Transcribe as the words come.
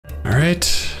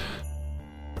Alright.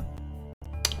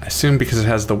 I assume because it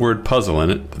has the word puzzle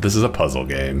in it, that this is a puzzle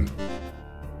game.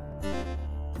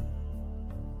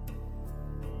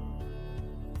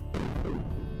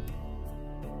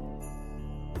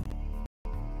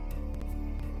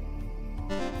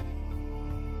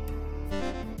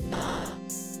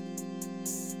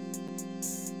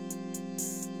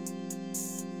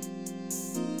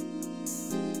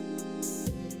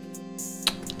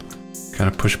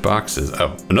 Gotta push boxes.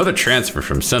 Oh, another transfer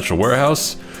from Central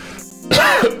Warehouse?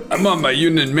 I'm on my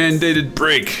union mandated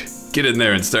break. Get in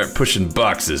there and start pushing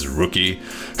boxes, rookie.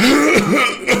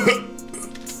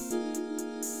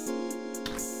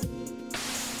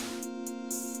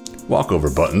 Walkover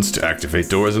buttons to activate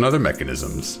doors and other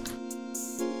mechanisms.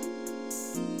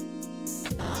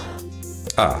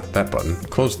 Ah, that button.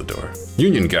 Close the door.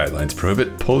 Union guidelines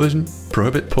prohibit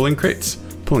pulling crates.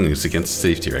 Pulling is against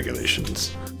safety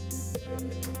regulations.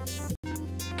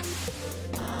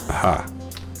 Aha.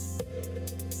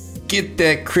 Get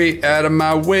that crate out of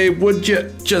my way, would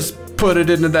you? Just put it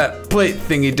into that plate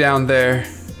thingy down there.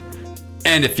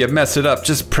 And if you mess it up,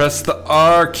 just press the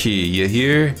R key, you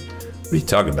hear? What are you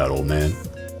talking about, old man?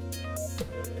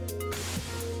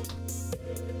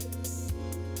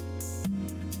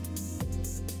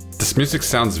 This music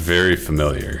sounds very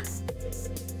familiar.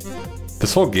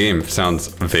 This whole game sounds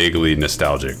vaguely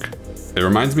nostalgic. It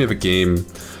reminds me of a game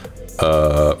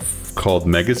called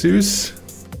Megazeus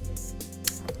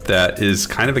that is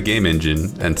kind of a game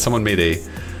engine, and someone made a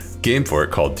game for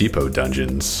it called Depot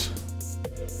Dungeons,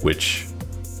 which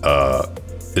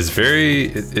is very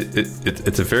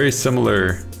it's a very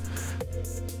similar,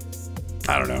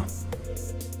 I don't know,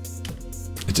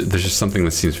 there's just something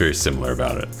that seems very similar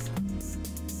about it.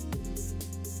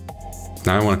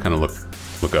 Now I want to kind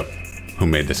of look up who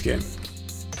made this game.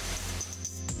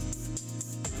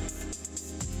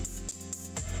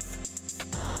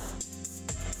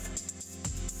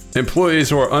 Employees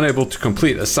who are unable to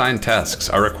complete assigned tasks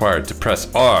are required to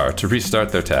press R to restart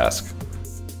their task.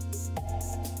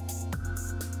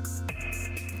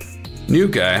 New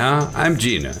guy, huh? I'm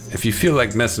Gina. If you feel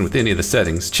like messing with any of the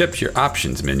settings, check your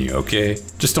options menu, okay?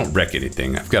 Just don't wreck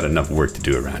anything. I've got enough work to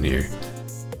do around here.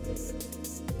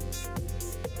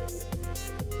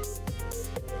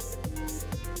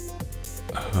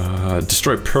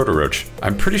 Destroy Proto-Roach.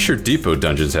 I'm pretty sure Depot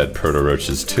Dungeons had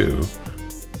Proto-Roaches too.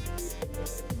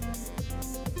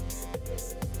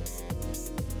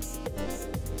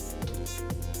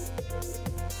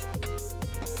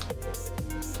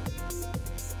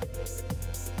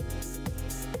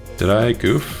 Did I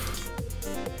goof?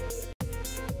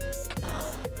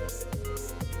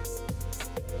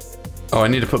 Oh, I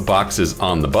need to put boxes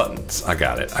on the buttons. I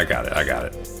got it, I got it, I got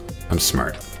it. I'm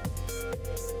smart.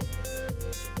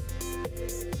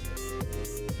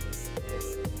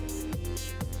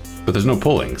 But there's no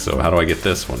pulling, so how do I get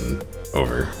this one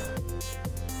over?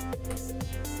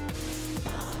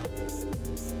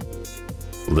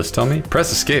 Will this tell me?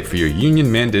 Press escape for your union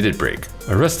mandated break.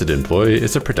 Arrested employee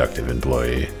is a productive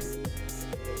employee.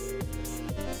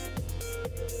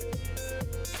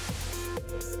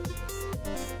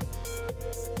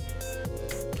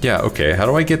 Yeah, okay, how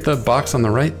do I get the box on the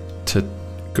right to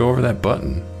go over that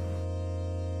button?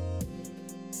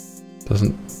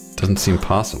 Doesn't seem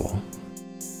possible.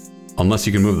 Unless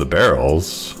you can move the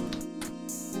barrels.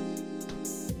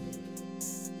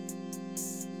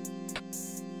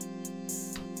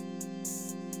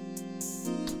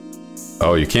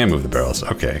 Oh, you can move the barrels.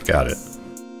 Okay, got it.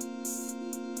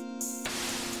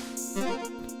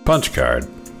 Punch card.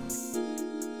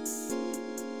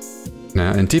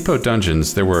 Now, in Depot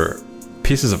Dungeons, there were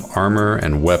pieces of armor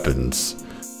and weapons,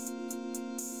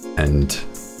 and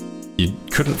you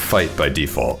couldn't fight by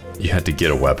default. You had to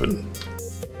get a weapon.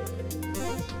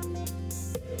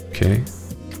 Okay.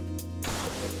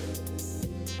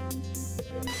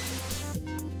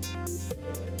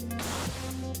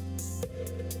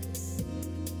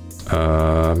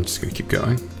 I'm just gonna keep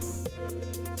going.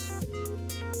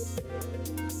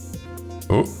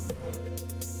 Oh.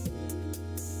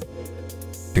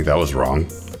 I think that was wrong.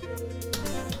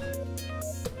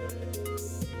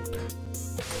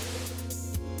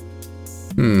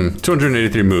 Hmm,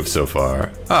 283 moves so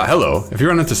far. Ah, hello. If you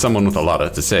run into someone with a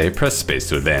lot to say, press space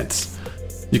to advance.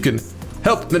 You can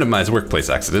help minimize workplace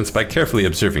accidents by carefully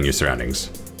observing your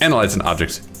surroundings. Analyze an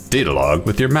object's data log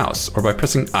with your mouse, or by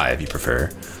pressing I if you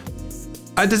prefer.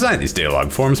 I designed these data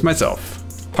log forms myself.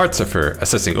 Hearts are for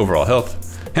assessing overall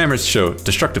health, hammers show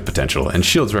destructive potential, and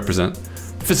shields represent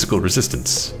physical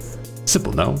resistance.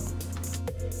 Simple, no?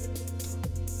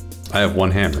 I have one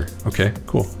hammer. Okay,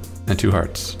 cool. And 2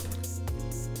 hearts.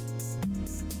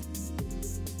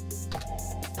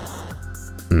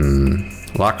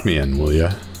 Lock me in, will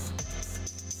ya?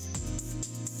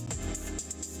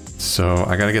 So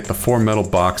I gotta get the 4 metal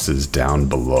boxes down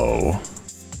below.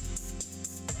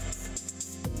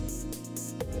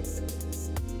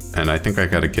 And I think I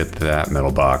gotta get that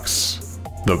metal box.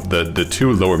 The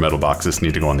 2 lower metal boxes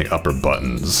need to go on the upper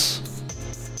buttons.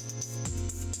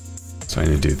 So I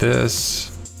need to do this.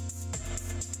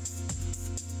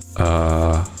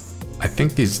 I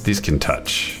think these can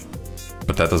touch,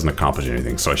 but that doesn't accomplish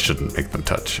anything, so I shouldn't make them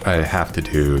touch. I have to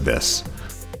do this.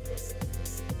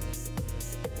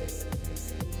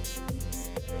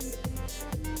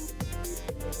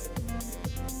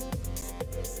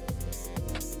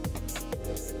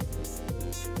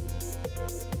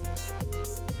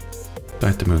 Do I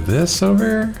have to move this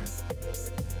over?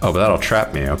 Oh, but that'll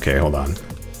trap me. Okay, hold on.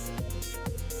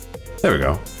 There we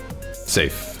go.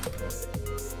 Safe.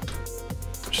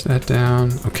 Push that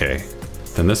down. Okay.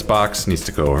 Then this box needs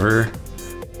to go over.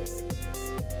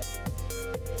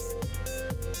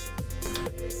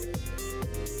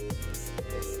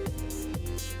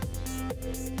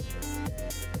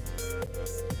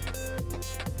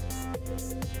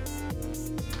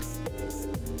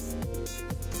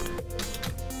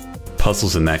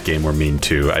 Puzzles in that game were mean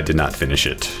too. I did not finish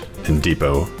it in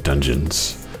Depot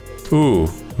Dungeons. Ooh,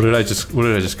 what did I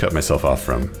just cut myself off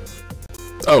from?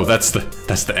 Oh, that's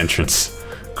the entrance.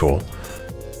 Cool.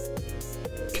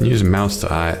 Can use mouse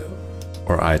to eye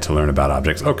or eye to learn about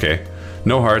objects. Okay.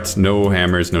 No hearts, no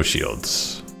hammers, no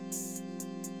shields.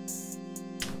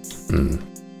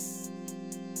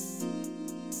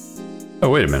 Oh,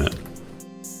 wait a minute.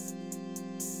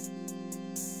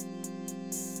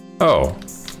 Oh.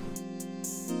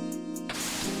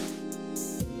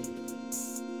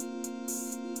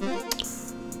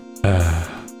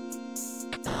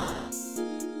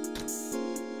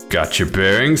 Got your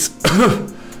bearings?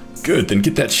 Good, then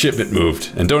get that shipment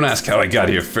moved. And don't ask how I got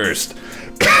here first.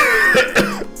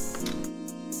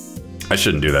 I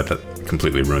shouldn't do that. That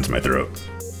completely ruins my throat.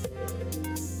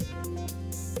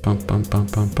 Bum bum bum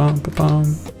bum bum bum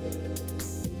bum.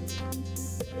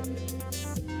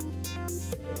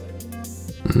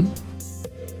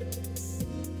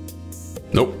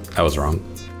 Nope, I was wrong.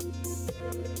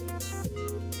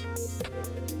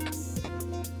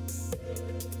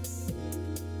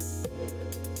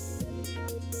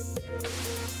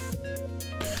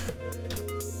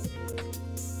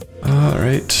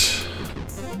 Alright,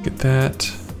 get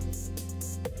that.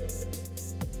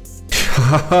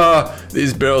 Haha,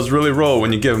 these barrels really roll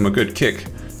when you give them a good kick.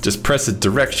 Just press a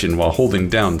direction while holding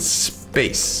down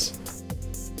space.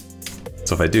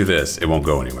 So if I do this, it won't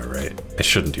go anywhere, right? I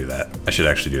shouldn't do that. I should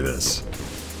actually do this.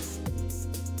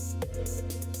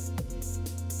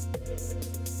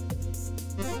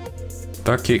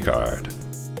 The key card.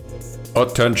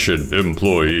 Attention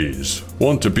employees.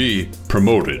 Want to be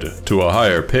promoted to a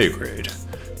higher pay grade?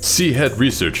 See head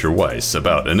researcher Weiss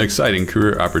about an exciting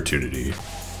career opportunity.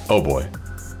 Oh boy.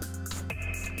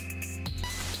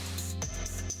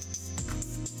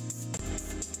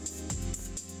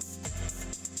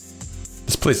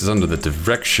 This place is under the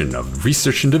direction of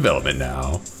research and development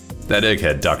now. That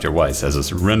egghead Dr. Weiss has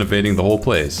us renovating the whole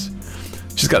place.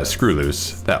 She's got a screw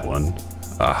loose, that one.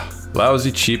 Ah,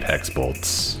 lousy cheap hex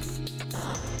bolts.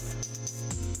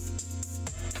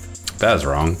 That was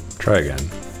wrong. Try again.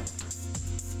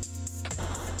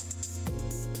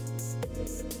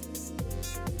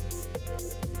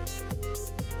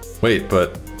 Wait,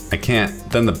 but I can't.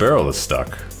 Then the barrel is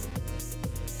stuck.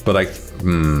 But I.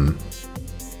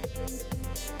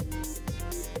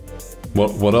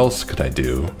 What else could I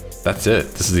do? That's it.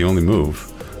 This is the only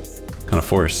move. Kind of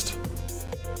forced.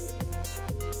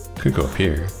 Could go up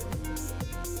here.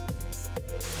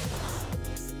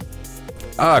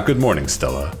 Ah, good morning,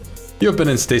 Stella. You have been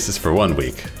in stasis for 1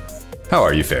 week. How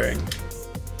are you faring?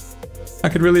 I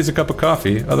could really use a cup of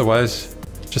coffee, otherwise,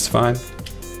 just fine.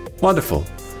 Wonderful.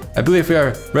 I believe we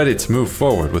are ready to move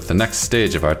forward with the next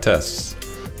stage of our tests.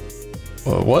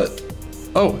 What?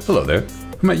 Oh, hello there.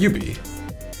 Who might you be?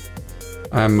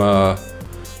 I'm,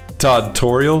 Todd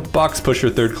Toriel, box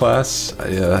pusher 3rd class.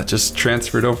 I, just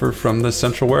transferred over from the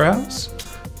central warehouse.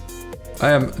 I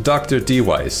am Dr. D.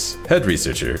 Weiss, head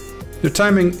researcher. Your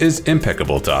timing is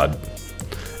impeccable, Todd.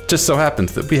 Just so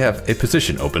happens that we have a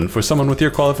position open for someone with your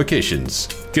qualifications.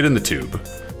 Get in the tube.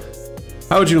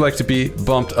 How would you like to be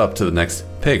bumped up to the next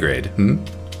pay grade, I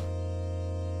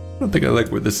don't think I like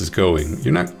where this is going.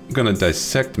 You're not gonna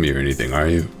dissect me or anything, are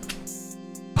you?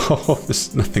 Oh,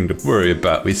 there's nothing to worry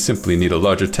about. We simply need a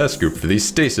larger test group for these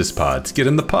stasis pods. Get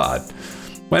in the pod.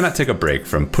 Why not take a break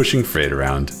from pushing freight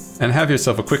around and have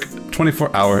yourself a quick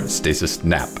 24-hour stasis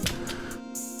nap?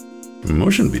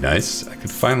 Motion would be nice. I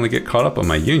could finally get caught up on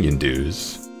my union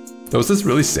dues. Though, is this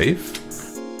really safe?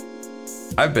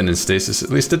 I've been in stasis at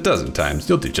least a dozen times.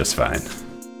 You'll do just fine.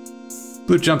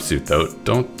 Blue jumpsuit, though.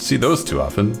 Don't see those too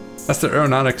often. That's the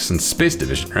Aeronautics and Space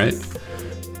Division, right?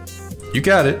 You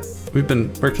got it. We've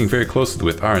been working very closely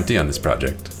with R&D on this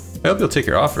project. I hope you'll take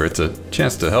your offer. It's a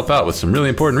chance to help out with some really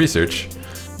important research.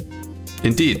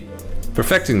 Indeed,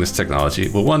 perfecting this technology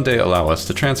will one day allow us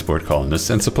to transport colonists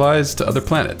and supplies to other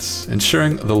planets,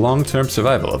 ensuring the long-term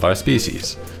survival of our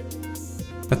species.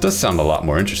 That does sound a lot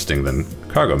more interesting than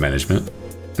cargo management.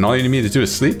 And all you need me to do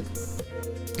is sleep?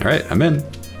 Alright, I'm in.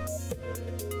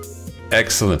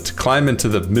 Excellent. Climb into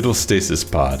the middle stasis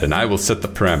pod, and I will set the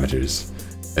parameters.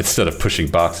 Instead of pushing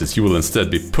boxes, you will instead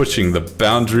be pushing the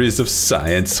boundaries of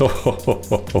science.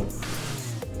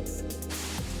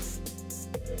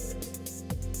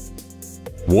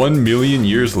 1 million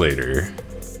years later.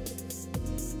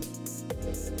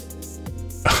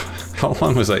 How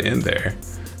long was I in there?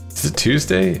 Is it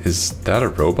Tuesday? Is that a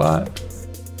robot?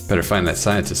 Better find that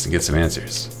scientist and get some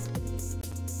answers.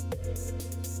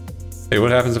 Hey,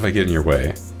 what happens if I get in your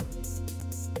way?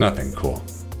 Nothing. Cool.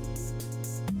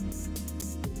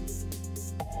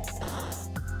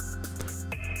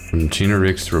 From Gina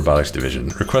Riggs Robotics Division,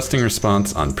 requesting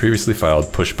response on previously filed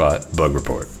pushbot bug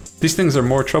report. These things are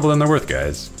more trouble than they're worth,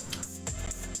 guys.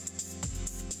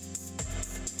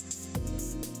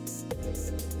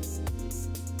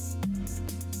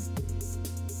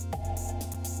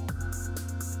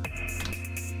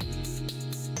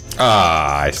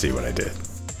 Ah, I see what I did.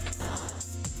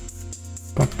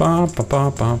 Bum, bum, bum,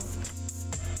 bum, bum.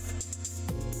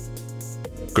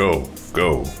 Go,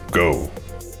 go, go.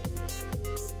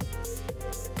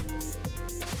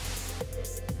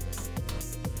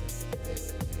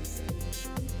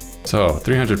 So,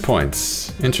 300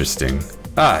 points. Interesting.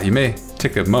 Ah, you may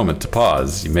take a moment to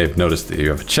pause. You may have noticed that you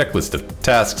have a checklist of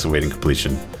tasks awaiting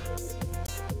completion.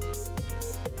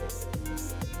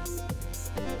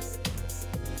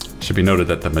 It should be noted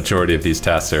that the majority of these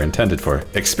tasks are intended for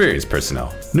experienced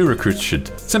personnel. New recruits should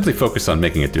simply focus on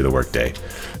making it through the workday.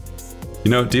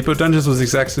 You know, Depot Dungeons was the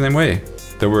exact same way.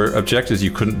 There were objectives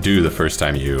you couldn't do the first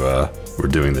time you were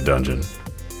doing the dungeon.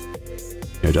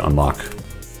 You had to unlock.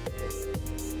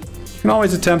 You can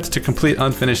always attempt to complete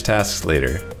unfinished tasks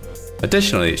later.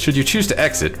 Additionally, should you choose to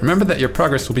exit, remember that your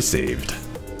progress will be saved.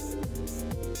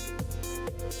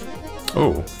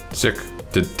 Oh, sick.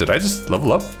 Did I just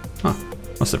level up? Huh,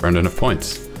 must have earned enough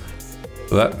points.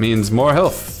 So that means more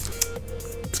health.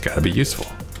 It's gotta be useful.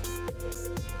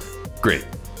 Great.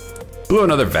 Blew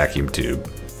another vacuum tube.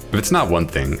 If it's not one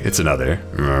thing, it's another.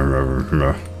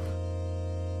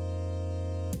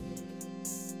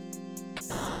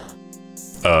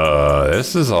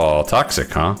 This is all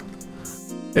toxic, huh?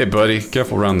 Hey buddy,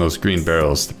 careful around those green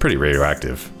barrels. They're pretty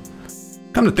radioactive.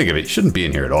 Come to think of it, you shouldn't be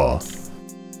in here at all.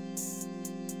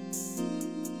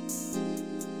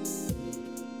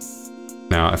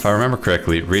 Now, if I remember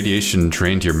correctly, radiation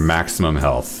drained your maximum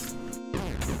health.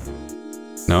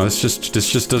 No, this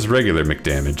just does regular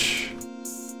McDamage.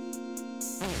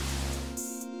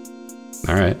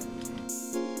 Alright.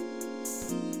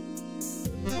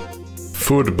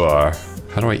 Food bar.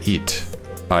 How do I eat?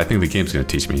 Oh, I think the game's gonna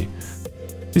teach me.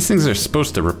 These things are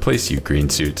supposed to replace you, green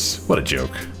suits. What a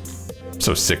joke. I'm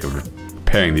so sick of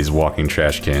repairing these walking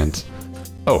trash cans.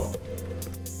 Oh.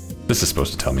 This is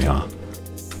supposed to tell me, huh?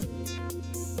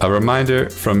 A reminder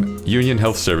from Union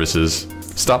Health Services.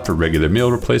 Stop for regular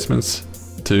meal replacements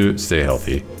to stay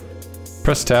healthy.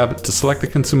 Press tab to select the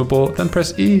consumable, then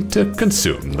press E to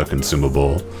consume the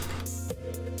consumable.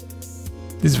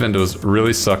 These vendors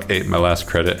really suck. Ate my last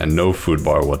credit and no food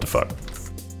bar, what the fuck.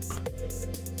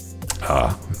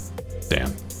 Ah,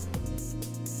 damn.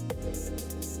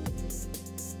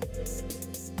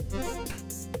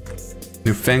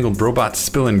 Newfangled robots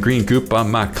spilling green goop on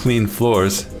my clean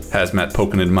floors. Hazmat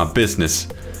poking into my business.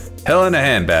 Hell in a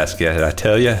handbasket, I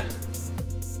tell ya.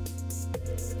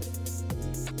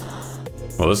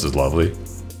 Well, this is lovely.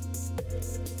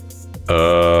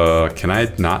 Can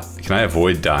I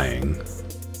avoid dying?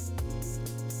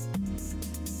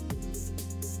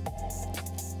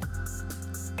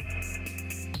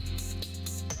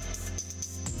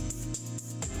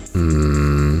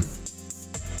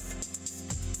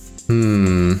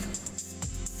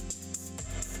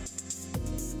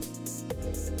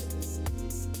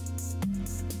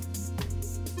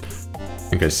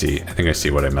 I think I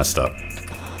see what I messed up.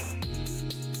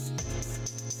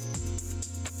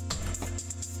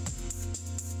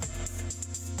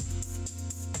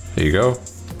 There you go.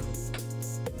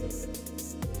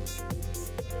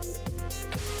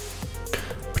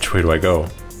 Which way do I go?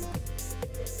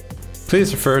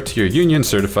 Please refer to your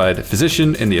union-certified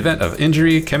physician in the event of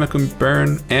injury, chemical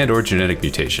burn, and/or genetic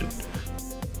mutation.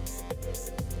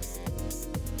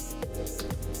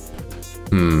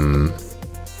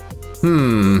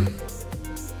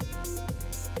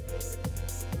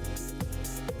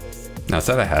 Now, is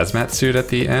that a hazmat suit at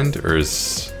the end, or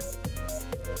is...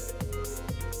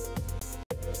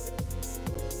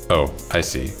 Oh, I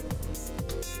see.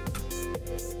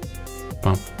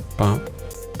 Bump, bump,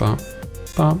 bump,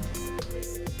 bump.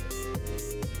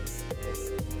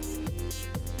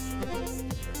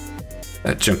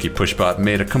 That junky pushbot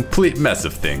made a complete mess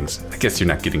of things. I guess you're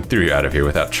not getting through out of here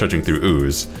without trudging through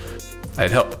ooze. I'd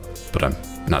help, but I'm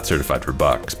not certified for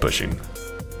box pushing.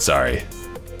 Sorry.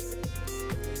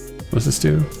 What does this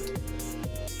do?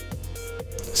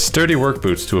 Sturdy work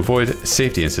boots to avoid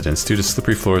safety incidents due to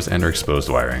slippery floors and or exposed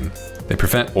wiring. They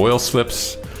prevent oil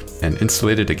slips and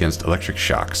insulated against electric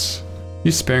shocks.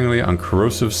 Use sparingly on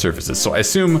corrosive surfaces. So I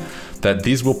assume that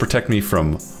these will protect me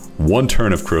from one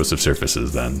turn of corrosive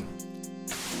surfaces then.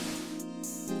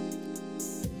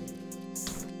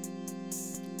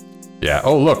 Yeah,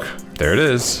 oh look, there it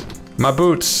is. My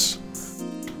boots.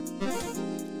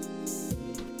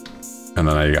 And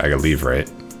then I gotta leave, right?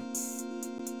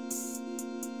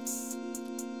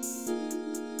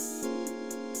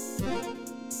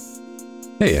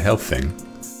 Hey, a health thing.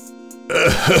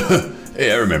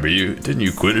 Hey, I remember you. Didn't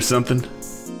you quit or something?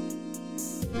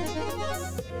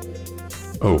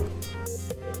 Oh.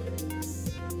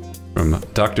 From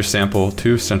Dr. Sample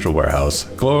to Central Warehouse.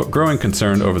 Growing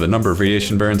concern over the number of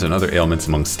radiation burns and other ailments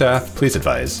among staff. Please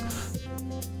advise.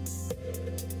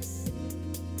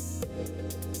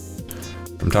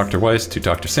 From Dr. Weiss to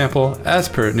Dr. Sample. As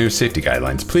per new safety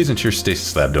guidelines, please ensure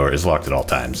stasis lab door is locked at all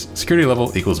times. Security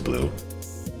level equals blue.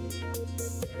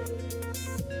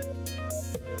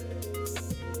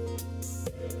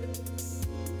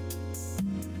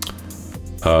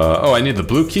 Oh, I need the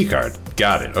blue keycard.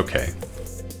 Got it, okay.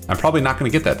 I'm probably not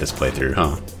gonna get that this playthrough,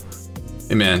 huh?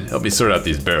 Hey man, help me sort out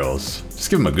these barrels. Just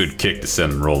give them a good kick to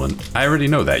send them rolling. I already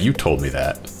know that, you told me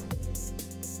that.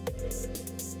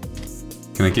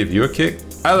 Can I give you a kick?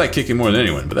 I like kicking more than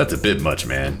anyone, but that's a bit much,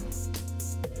 man.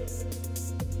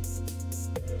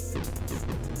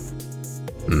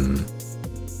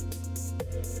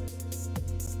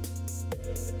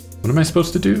 What am I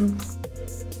supposed to do?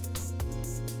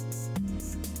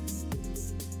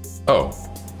 Oh.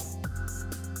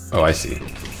 Oh, I see.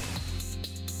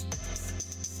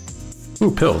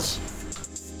 Ooh, pills.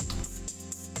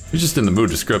 If you're just in the mood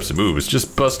to scrub some moves,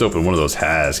 just bust open one of those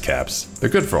Haz caps. They're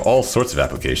good for all sorts of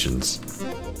applications.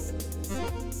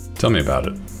 Tell me about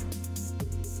it.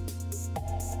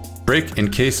 Break in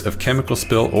case of chemical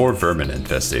spill or vermin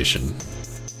infestation.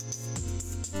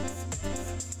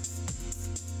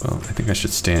 Well, I think I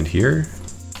should stand here.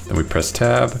 Then we press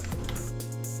tab.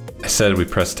 I said we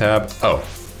press tab. Oh,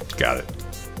 got it.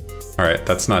 Alright,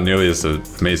 that's not nearly as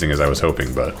amazing as I was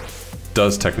hoping, but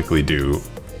does technically do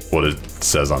what it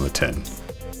says on the tin.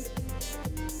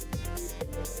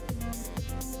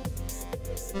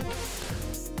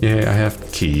 Yeah, I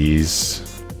have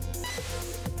keys.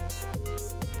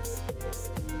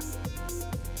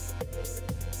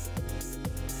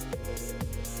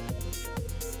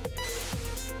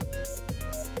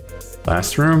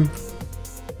 Last room.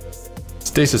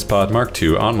 Stasis pod Mark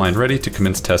II online ready to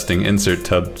commence testing. Insert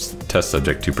test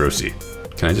subject to proceed.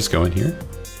 Can I just go in here?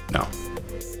 No.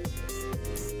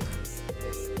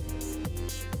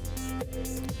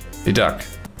 Hey Doc,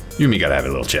 you and me gotta have a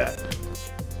little chat.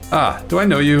 Ah, do I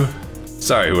know you?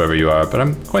 Sorry whoever you are, but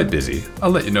I'm quite busy. I'll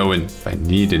let you know if I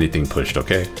need anything pushed,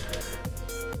 okay?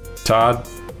 Todd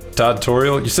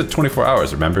Toriel, you said 24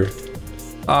 hours, remember?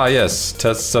 Ah yes,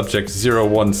 test subject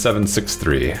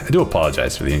 01763. I do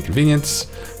apologize for the inconvenience.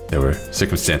 There were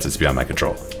circumstances beyond my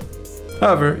control.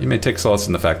 However, you may take solace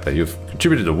in the fact that you've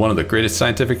contributed to one of the greatest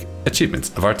scientific achievements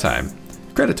of our time.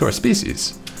 Credit to our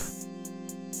species.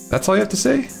 That's all you have to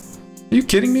say? Are you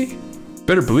kidding me?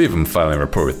 Better believe I'm filing a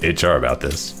report with HR about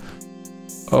this.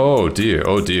 Oh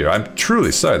dear, I'm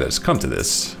truly sorry that it's come to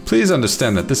this. Please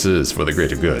understand that this is for the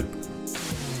greater good.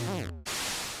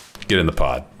 Get in the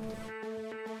pod.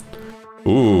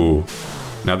 Ooh,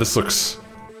 now this looks...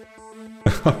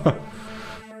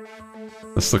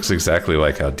 This looks exactly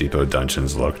like how Depot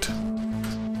Dungeons looked.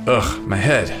 Ugh, my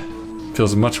head.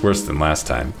 Feels much worse than last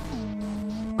time.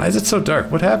 Why is it so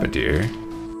dark? What happened here?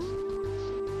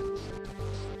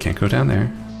 Can't go down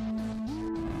there.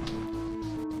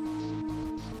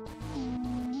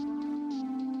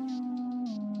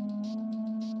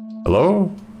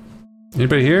 Hello?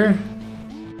 Anybody here?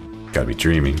 Gotta be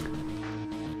dreaming.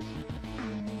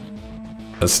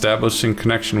 Establishing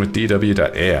connection with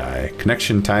DW.ai.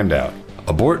 Connection timed out.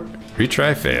 Abort.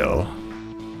 Retry fail.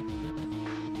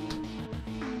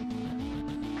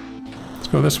 Let's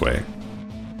go this way.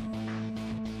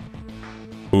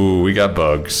 Ooh, we got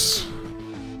bugs.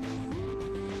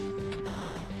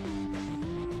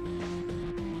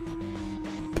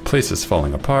 The place is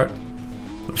falling apart.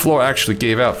 The floor actually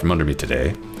gave out from under me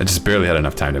today. I just barely had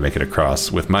enough time to make it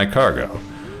across with my cargo.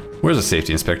 Where's a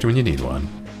safety inspector when you need one?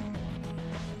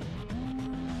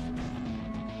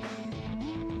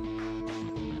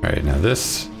 Alright, now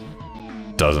this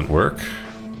doesn't work.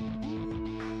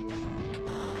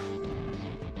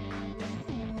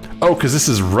 Oh, because this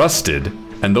is rusted,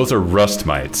 and those are rust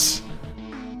mites.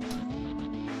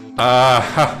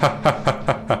 Yeah,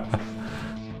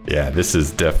 this is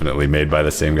definitely made by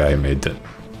the same guy who made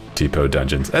Depot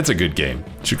Dungeons. That's a good game.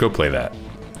 You should go play that.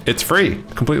 It's free,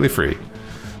 completely free.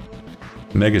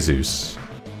 Mega Zeus,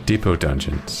 Depot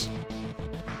Dungeons.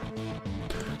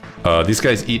 These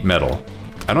guys eat metal.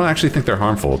 I don't actually think they're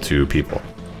harmful to people.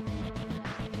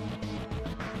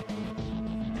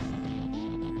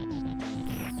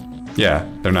 Yeah,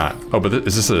 they're not. Oh, but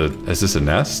is this a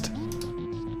nest?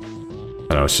 Oh,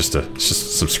 no, it's just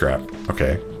some scrap.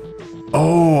 Okay.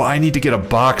 Oh, I need to get a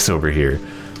box over here.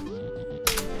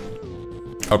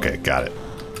 Okay, got it.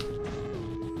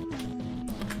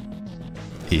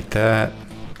 Eat that.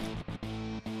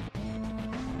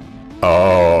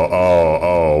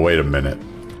 Oh, wait a minute.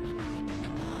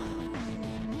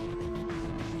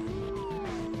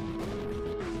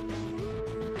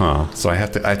 Huh, so I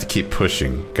have to keep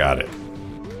pushing. Got it.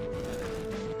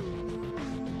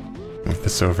 Move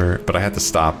this over, but I have to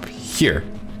stop here,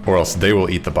 or else they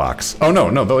will eat the box. Oh no,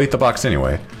 they'll eat the box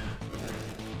anyway.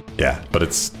 Yeah, but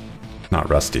it's not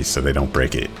rusty, so they don't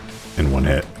break it in one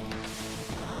hit.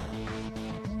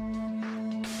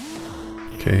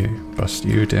 Okay, bust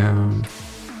you down.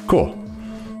 Cool.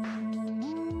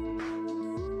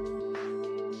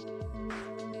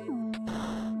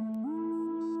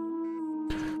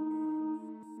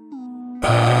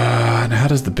 Now how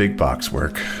does the big box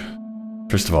work?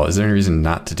 First of all, is there any reason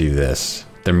not to do this?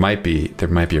 There might be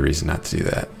a reason not to do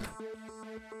that.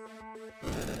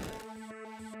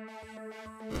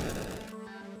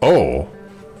 Oh,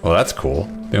 well that's cool.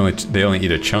 They only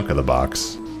eat a chunk of the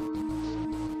box.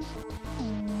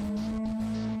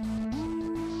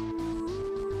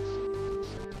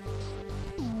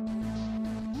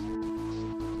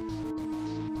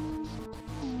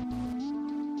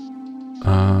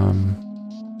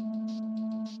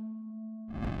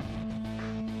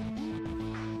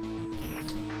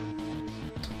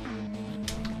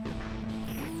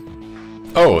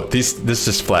 Oh, this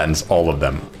just flattens all of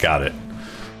them. Got it.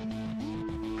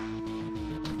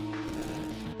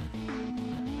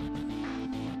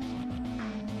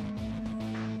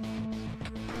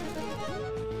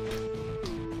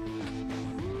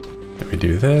 Let me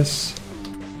do this.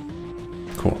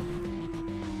 Cool.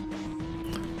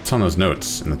 It's on those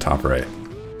notes in the top right.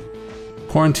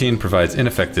 Quarantine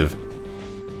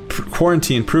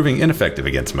proving ineffective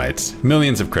against mites.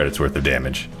 Millions of credits worth of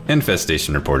damage.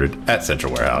 Infestation reported at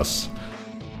Central Warehouse.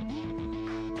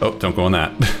 Oh, don't go on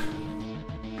that.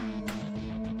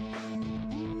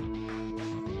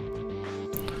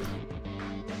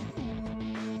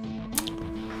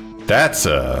 That's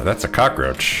a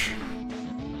cockroach.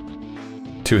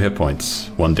 2 hit points,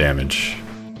 1 damage.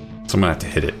 So I'm gonna have to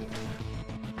hit it.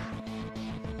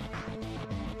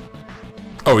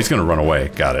 Oh, he's gonna run away.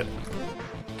 Got it.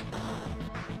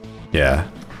 Yeah,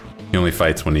 he only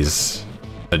fights when he's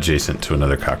adjacent to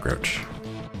another cockroach.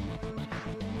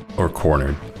 Or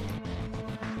cornered.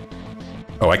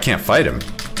 Oh, I can't fight him.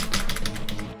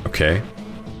 Okay.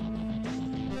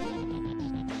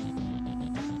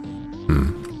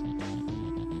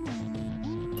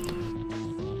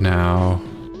 Now,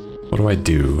 what do I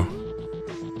do?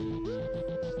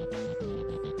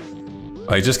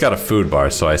 I just got a food bar,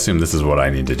 so I assume this is what I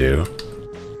need to do.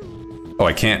 Oh,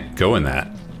 I can't go in that.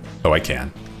 Oh, I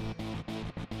can.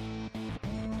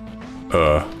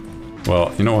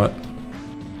 Well, you know what?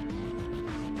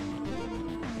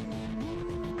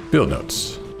 Field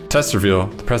notes. Tests reveal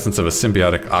the presence of a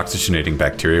symbiotic oxygenating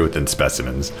bacteria within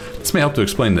specimens. This may help to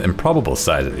explain the improbable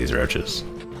size of these roaches.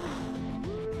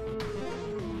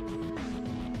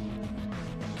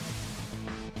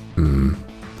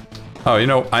 Oh, you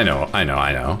know, I know.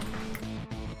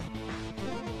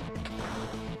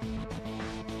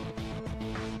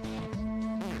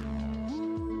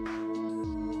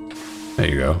 There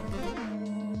you go.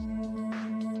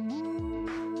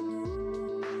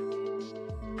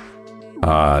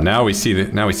 Now we see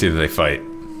that they fight.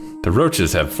 The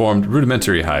roaches have formed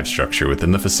rudimentary hive structure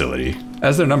within the facility.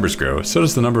 As their numbers grow, so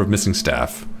does the number of missing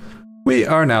staff. We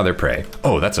are now their prey.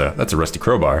 Oh, that's a rusty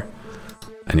crowbar.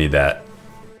 I need that.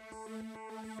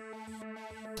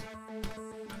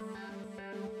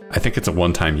 I think it's a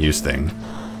one-time use thing.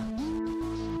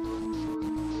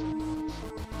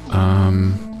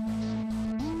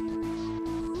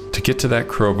 To get to that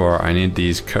crowbar, I need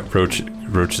these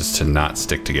roaches to not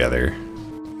stick together.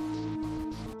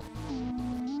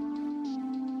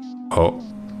 Oh.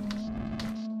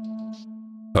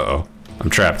 Uh-oh.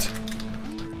 I'm trapped.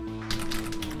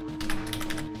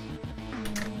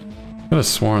 I could have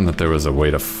sworn that there was a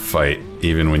way to fight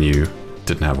even when you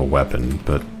didn't have a weapon,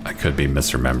 but I could be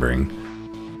misremembering.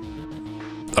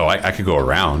 Oh, I could go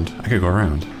around. I could go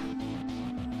around.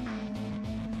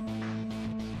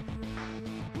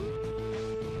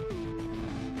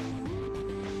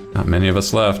 Not many of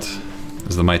us left.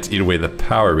 As the mites eat away the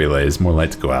power relays, more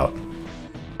lights go out.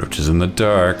 Roaches in the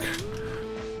dark.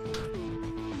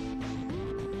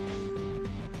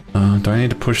 Do I need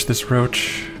to push this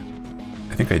roach?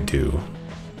 I think I do.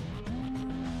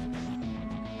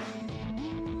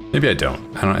 Maybe I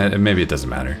don't. I don't. Maybe it doesn't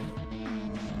matter.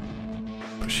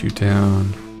 Push you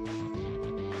down.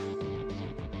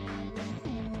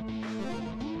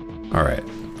 All right.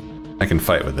 I can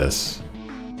fight with this.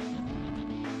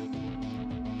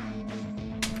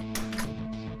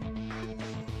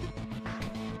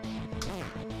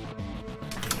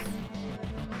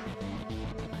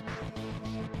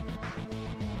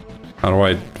 How do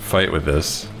I fight with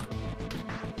this?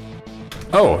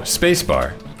 Oh,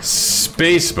 spacebar.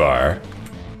 Spacebar.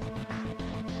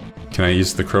 Can I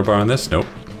use the crowbar on this? Nope.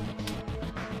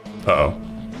 Uh-oh.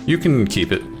 You can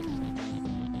keep it.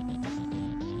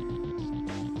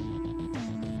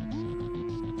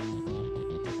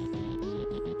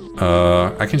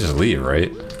 I can just leave,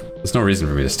 right? There's no reason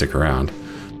for me to stick around.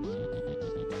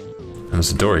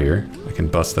 There's a door here. I can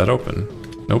bust that open.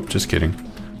 Nope, just kidding.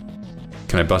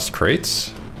 Can I bust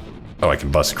crates? Oh, I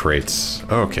can bust crates.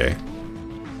 Oh, okay.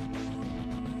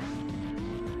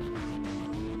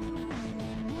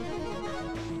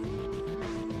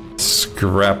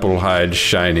 Scrapple hide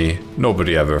shiny.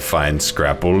 Nobody ever finds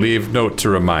Scrapple. Leave note to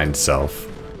remind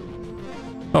self.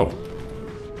 Oh.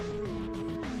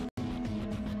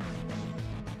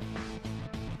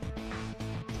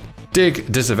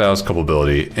 Dig disavows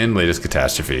culpability in latest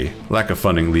catastrophe. Lack of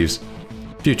funding leaves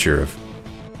future of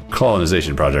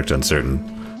colonization project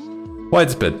uncertain.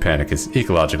 Widespread panic as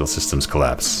ecological systems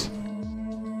collapse.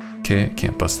 Okay,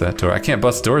 can't bust that door. I can't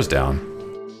bust doors down.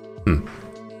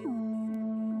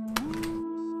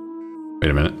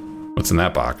 Wait a minute. What's in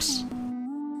that box?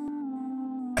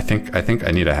 I think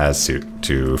I need a has suit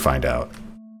to find out.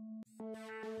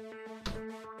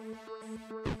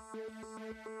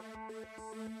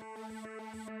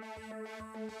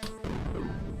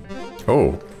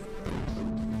 Oh.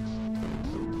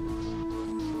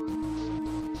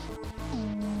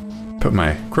 Put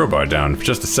my crowbar down for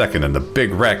just a second and the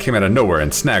big rat came out of nowhere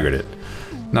and snaggered it.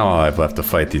 Now all I've left to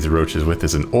fight these roaches with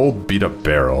is an old beat up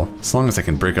barrel. As long as I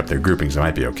can break up their groupings, I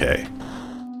might be okay.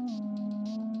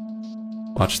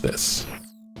 Watch this.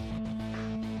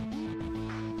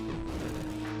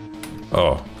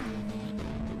 Oh.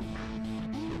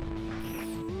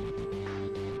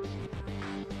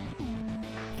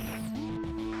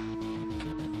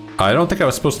 I don't think I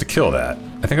was supposed to kill that.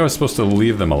 I think I was supposed to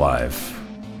leave them alive.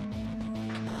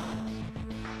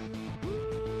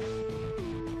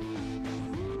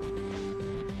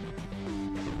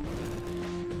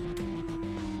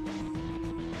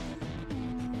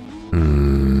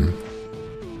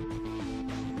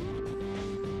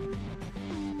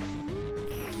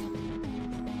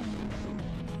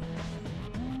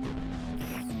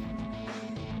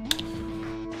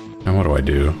 And what do I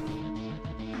do?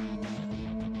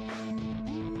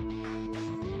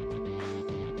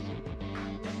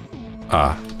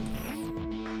 Ah.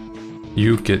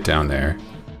 You get down there.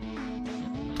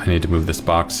 I need to move this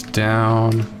box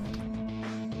down.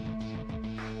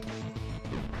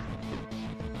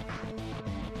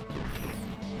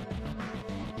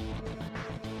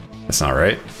 That's not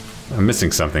right. I'm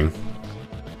missing something.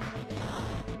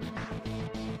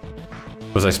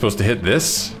 Was I supposed to hit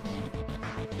this?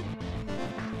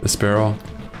 This barrel?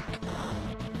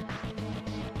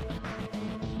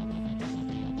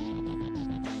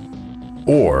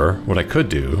 Or, what I could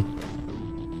do...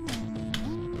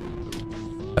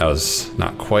 That was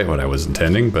not quite what I was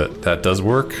intending, but that does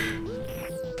work.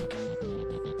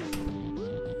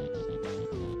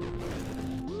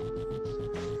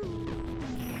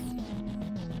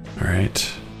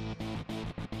 Alright.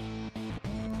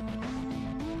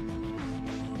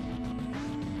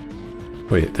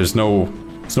 Wait, there's no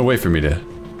way for me to...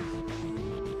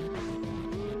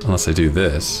 Unless I do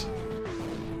this.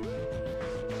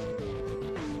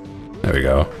 There we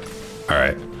go.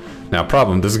 Alright. Now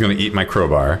problem, this is gonna eat my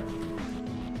crowbar.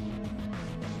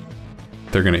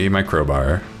 They're gonna eat my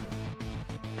crowbar.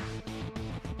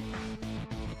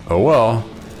 Oh well.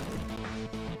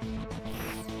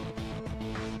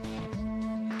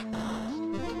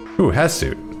 Ooh, has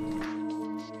suit.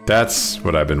 That's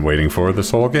what I've been waiting for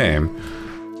this whole game.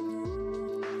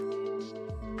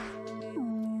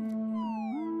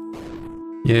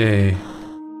 Yay.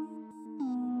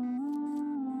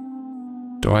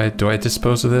 Do I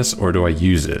dispose of this or do I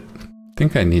use it? I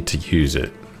think I need to use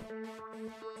it.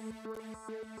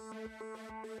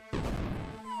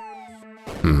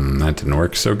 That didn't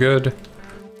work so good.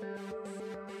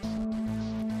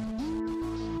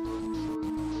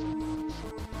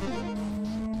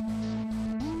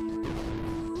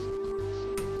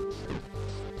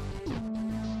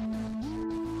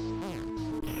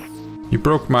 You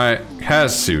broke my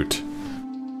has suit.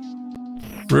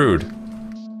 Rude.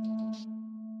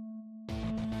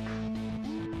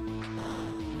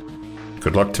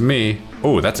 Good luck to me.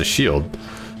 Oh, that's a shield.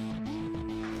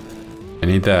 I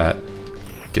need that.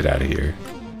 Get out of here.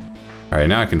 Alright,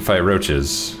 now I can fight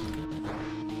roaches.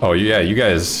 Oh yeah, you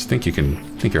guys think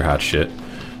you're hot shit.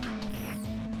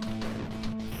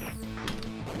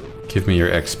 Give me your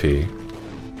XP.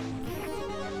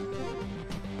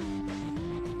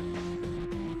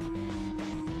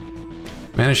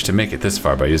 Managed to make it this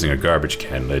far by using a garbage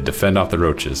can to defend off the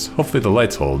roaches. Hopefully the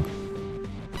lights hold.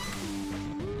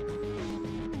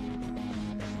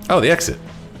 Oh, the exit.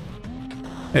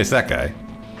 Hey, it's that guy.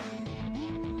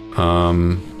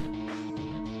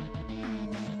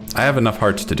 I have enough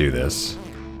hearts to do this.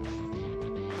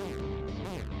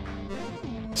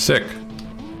 Sick.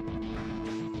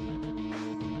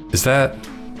 Is that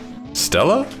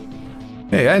Stella?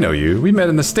 Hey, I know you. We met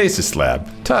in the stasis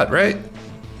lab. Todd, right?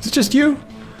 Is it just you?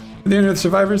 Are there any other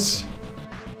survivors?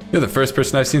 You're the first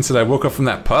person I've seen since I woke up from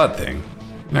that pod thing.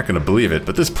 You're not gonna believe it,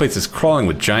 but this place is crawling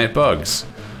with giant bugs.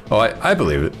 Oh, I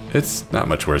believe it. It's not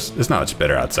much worse. It's not much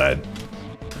better outside.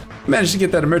 Managed to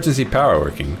get that emergency power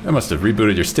working. I must have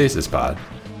rebooted your stasis pod.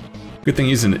 Good thing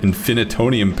using an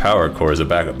infinitonium power core as a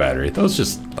backup battery. Those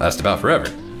just last about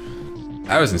forever.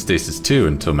 I was in stasis too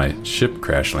until my ship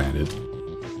crash landed.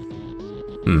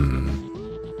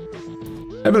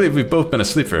 I believe we've both been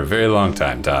asleep for a very long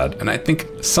time, Todd, and I think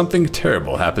something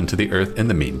terrible happened to the Earth in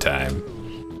the meantime.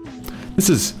 This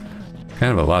is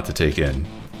kind of a lot to take in.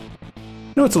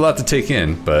 I know it's a lot to take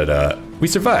in, but we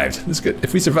survived. This is good.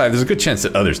 If we survived, there's a good chance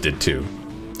that others did too.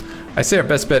 I say our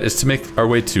best bet is to make our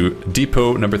way to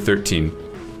depot number 13.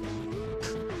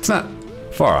 It's not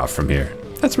far off from here.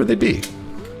 That's where they'd be.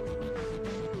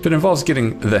 If it involves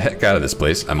getting the heck out of this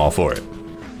place, I'm all for it.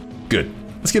 Good.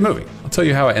 Let's get moving. I'll tell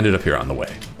you how I ended up here on the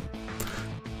way.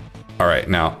 Alright,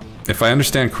 now, if I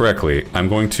understand correctly, I'm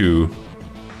going to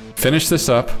finish this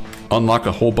up, unlock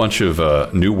a whole bunch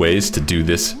of new ways to do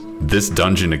this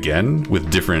dungeon again with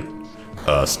different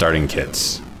starting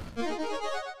kits.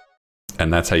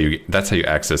 And that's how you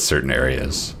access certain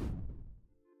areas.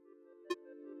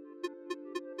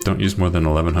 Don't use more than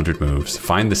 1100 moves.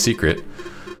 Find the secret.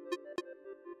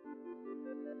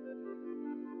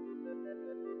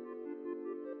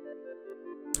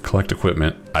 Collect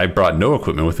equipment. I brought no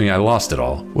equipment with me. I lost it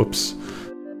all. Whoops.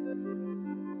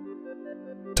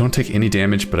 Don't take any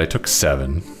damage, but I took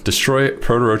 7. Destroy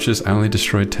proto-roaches. I only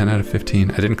destroyed 10 out of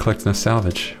 15. I didn't collect enough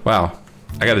salvage. Wow.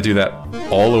 I gotta do that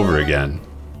all over again.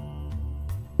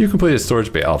 You completed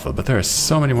Storage Bay Alpha, but there are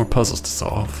so many more puzzles to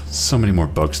solve. So many more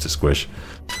bugs to squish.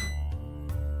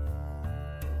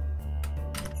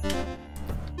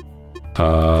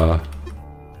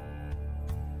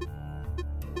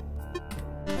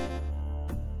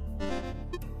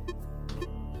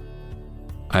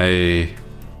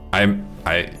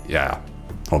 Yeah.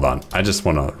 Hold on. I just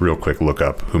want to real quick look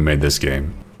up who made this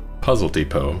game. Puzzle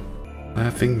Depot.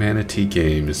 Laughing Manatee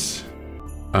Games.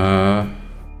 Yeah,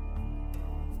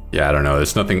 I don't know.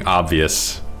 There's nothing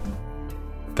obvious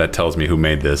that tells me who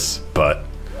made this, but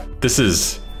this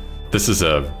is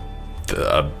a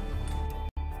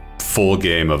full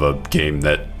game of a game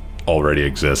that already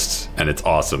exists, and it's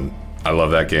awesome. I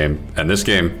love that game, and this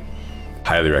game,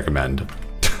 highly recommend.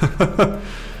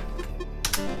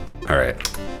 All right.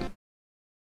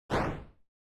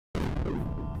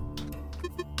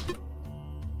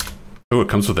 Oh, it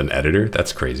comes with an editor?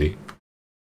 That's crazy.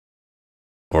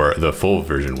 Or the full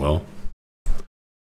version will.